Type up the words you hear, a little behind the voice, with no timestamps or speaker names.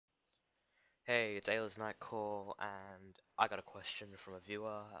Hey, it's Alerz Nightcore, and I got a question from a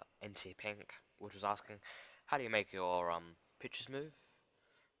viewer, NC Pink, which was asking, how do you make your pictures move?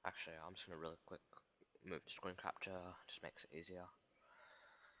 Actually, I'm just gonna really quick move to screen capture, just makes it easier.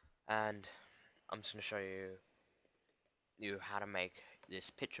 And I'm just gonna show you how to make this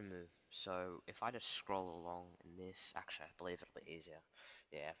picture move. So if I just scroll along in this, actually I believe it'll be easier.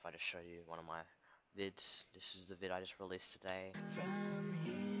 Yeah, if I just show you one of my vids, this is the vid I just released today.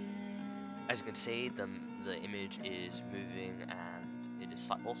 As you can see, the image is moving and it is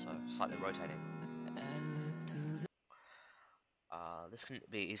also slightly rotating. This can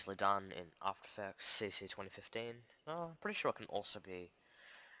be easily done in After Effects CC 2015. I'm pretty sure it can also be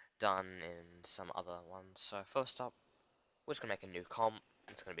done in some other ones. So first up, we're just gonna make a new comp.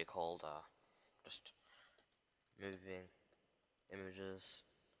 It's gonna be called just moving images,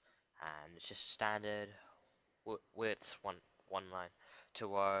 and it's just standard width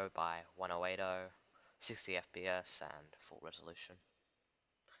 1920 by 1080, 60 FPS, and full resolution.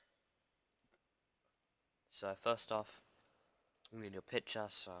 So first off, we need a picture.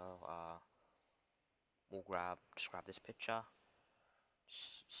 So we'll just grab this picture,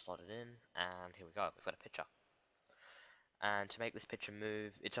 slot it in, and here we go. We've got a picture. And to make this picture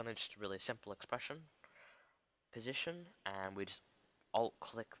move, it's only just a really simple expression position, and we just alt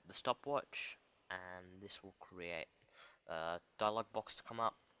click the stopwatch, and this will create a dialog box to come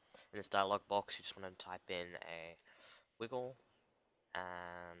up. In this dialog box, you just want to type in a wiggle,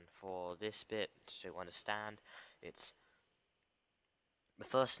 and for this bit, to understand, it's the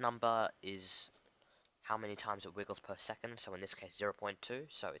first number is how many times it wiggles per second, so in this case 0.2,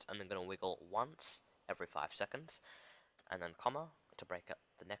 so it's only going to wiggle once every 5 seconds, and then comma to break up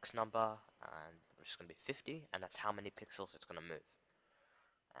the next number, and which is going to be 50, and that's how many pixels it's going to move.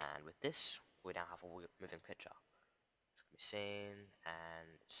 And with this, we now have a moving picture. It's going to be seen,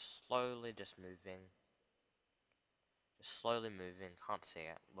 and it's slowly just moving, can't see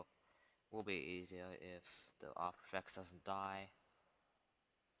it. Look, will be easier if the After Effects doesn't die.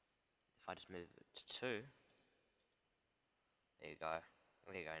 If I just move it to 2, there you go.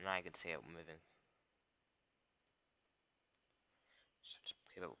 There you go. Now you can see it moving. So just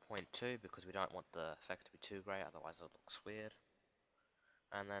keep it at 0.2 because we don't want the effect to be too great, otherwise it looks weird.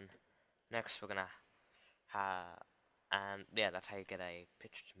 And then next we're gonna have, and yeah, that's how you get a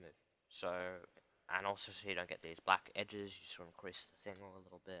picture to move. So, and also so you don't get these black edges, you just want to increase the thing a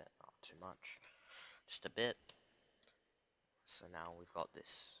little bit, not too much, just a bit. So now we've got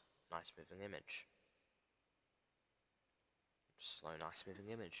this nice moving image. Slow, nice moving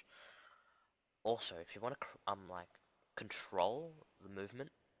image. Also, if you want to like control the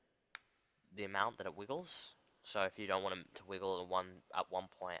movement, the amount that it wiggles. So if you don't want it to wiggle at one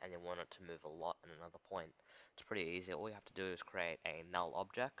point and you want it to move a lot at another point, it's pretty easy. All you have to do is create a null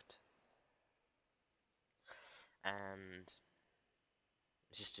object, and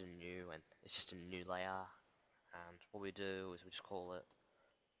it's just a new layer. And what we do is we just call it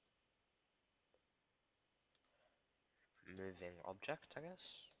moving object, I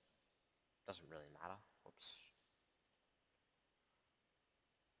guess. Doesn't really matter. Oops.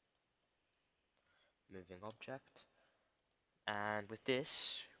 Moving object. And with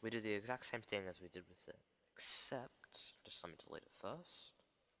this, we do the exact same thing as we did with it, except, just let me delete it first.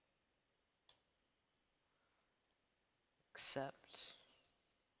 Except,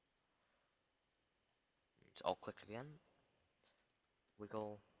 just alt click again,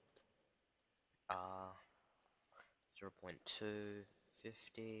 wiggle, 0.2,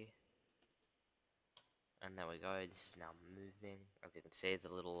 50, and there we go. This is now moving. As you can see,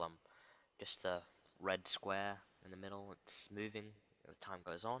 the little just the red square in the middle, it's moving as time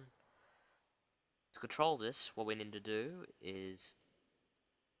goes on. To control this, what we need to do is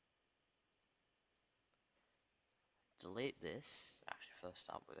delete this. Actually,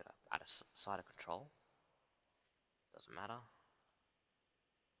 first up, we're gonna add a slider control. Doesn't matter.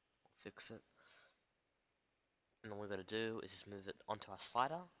 We'll fix it. And all we're gonna do is just move it onto our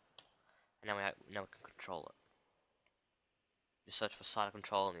slider, and now we can control it. Just search for slider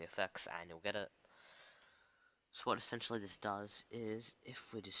control in the effects, and you'll get it. So what essentially this does is,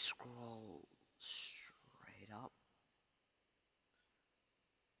 if we just scroll straight up,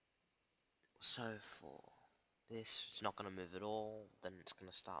 so for this, it's not going to move at all, then it's going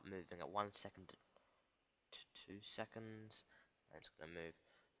to start moving at 1 second to 2 seconds, and it's going to move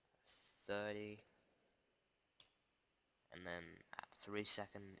 30, and then at 3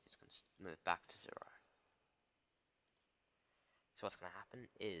 seconds, it's going to move back to 0. So what's going to happen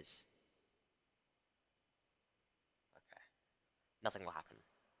is, okay, nothing will happen,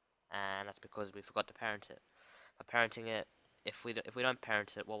 and that's because we forgot to parent it. By parenting it, if we don't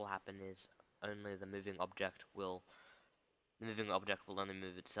parent it, what will happen is only the moving object will only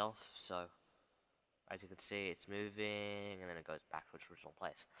move itself. So as you can see, it's moving and then it goes back to its original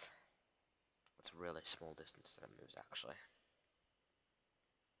place. It's a really small distance that it moves actually.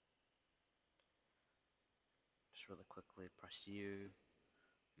 Just really quickly press U,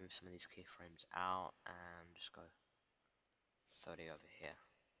 move some of these keyframes out, and just go 30 over here.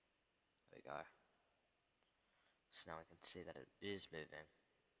 There we go. So now we can see that it is moving.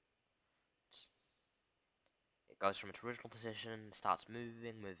 It goes from its original position, starts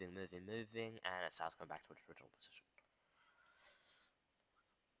moving, and it starts going back to its original position.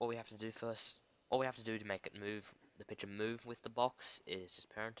 All we have to do to make it move, the picture move with the box, is just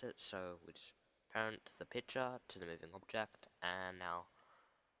parent it. So we just parent the picture to the moving object, and now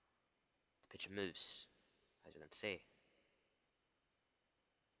the picture moves. As you can see,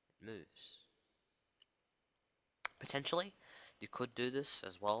 it moves. Potentially, you could do this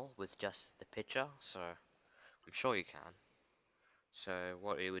as well with just the picture, so I'm sure you can. So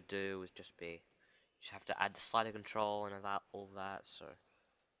what you would do would just be, you just have to add the slider control and all that, so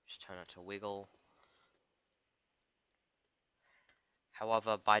just turn it to wiggle.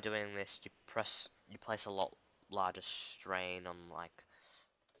 However, by doing this, you place a lot larger strain on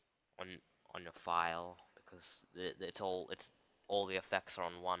on your file, because it's all the effects are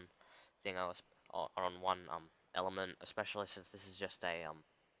on one thing, are on one element, especially since this is just a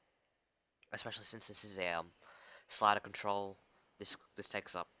slider control. This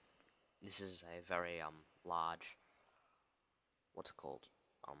is a very large, what's it called,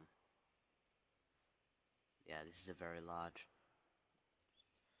 yeah, this is a very large,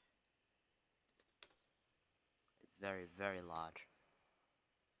 very large.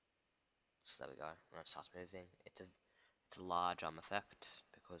 So there we go. When it starts moving, it's a large effect,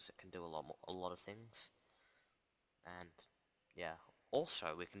 because it can do a lot of things. And yeah,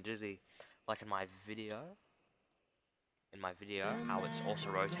 also we can do like in my video how it's also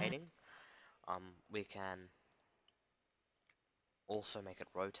rotating. We can also make it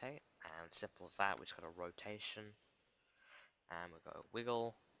rotate, and simple as that. We just got a rotation, and we go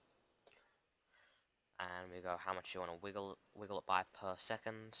wiggle, and we go how much you want to wiggle it by per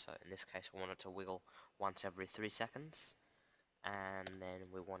second. So in this case, we want it to wiggle once every 3 seconds, and then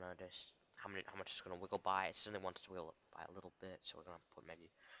we want to just how much it's going to wiggle by. It only wants to wiggle it by a little bit, so we're going to put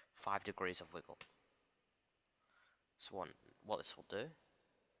maybe 5 degrees of wiggle. So what this will do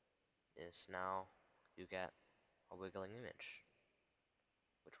is now you get a wiggling image,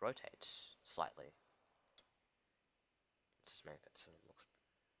 which rotates slightly. Let's just make it so it looks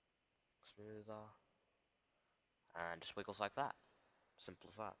smoother, and just wiggles like that. Simple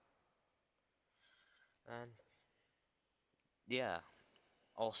as that. And yeah,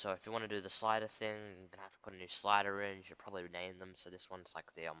 also if you want to do the slider thing, you're gonna have to put a new slider in. You should probably rename them. So this one's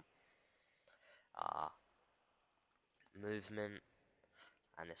like the movement,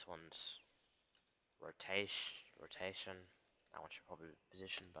 and this one's rotation. That one should probably be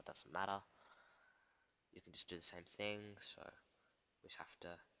position, but doesn't matter. You can just do the same thing. So we just have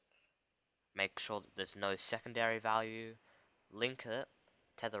to make sure that there's no secondary value. Link it,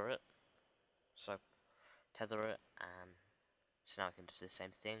 tether it. So tether it, and so now we can do the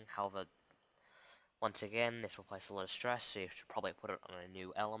same thing. However, once again, this will place a lot of stress, so you should probably put it on a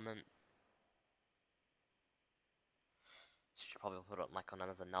new element. So you should probably put it like on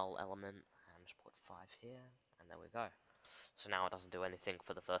another null element, and just put 5 here, and there we go. So now it doesn't do anything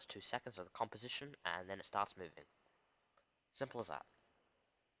for the first 2 seconds of the composition, and then it starts moving. Simple as that.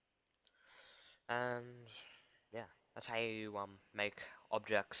 And yeah, that's how you make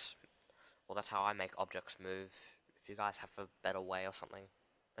objects. Well, that's how I make objects move. If you guys have a better way or something,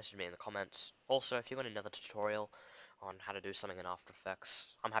 message me in the comments. Also, if you want another tutorial on how to do something in After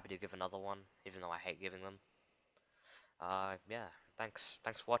Effects, I'm happy to give another one, even though I hate giving them. Yeah, thanks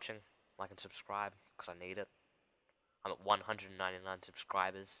for watching. Like and subscribe, because I need it. I'm at 199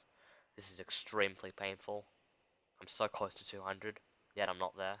 subscribers. This is extremely painful. I'm so close to 200, yet I'm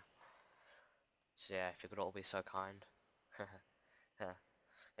not there. So yeah, if you could all be so kind. Yeah.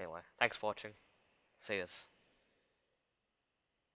 Anyway, thanks for watching. See yous.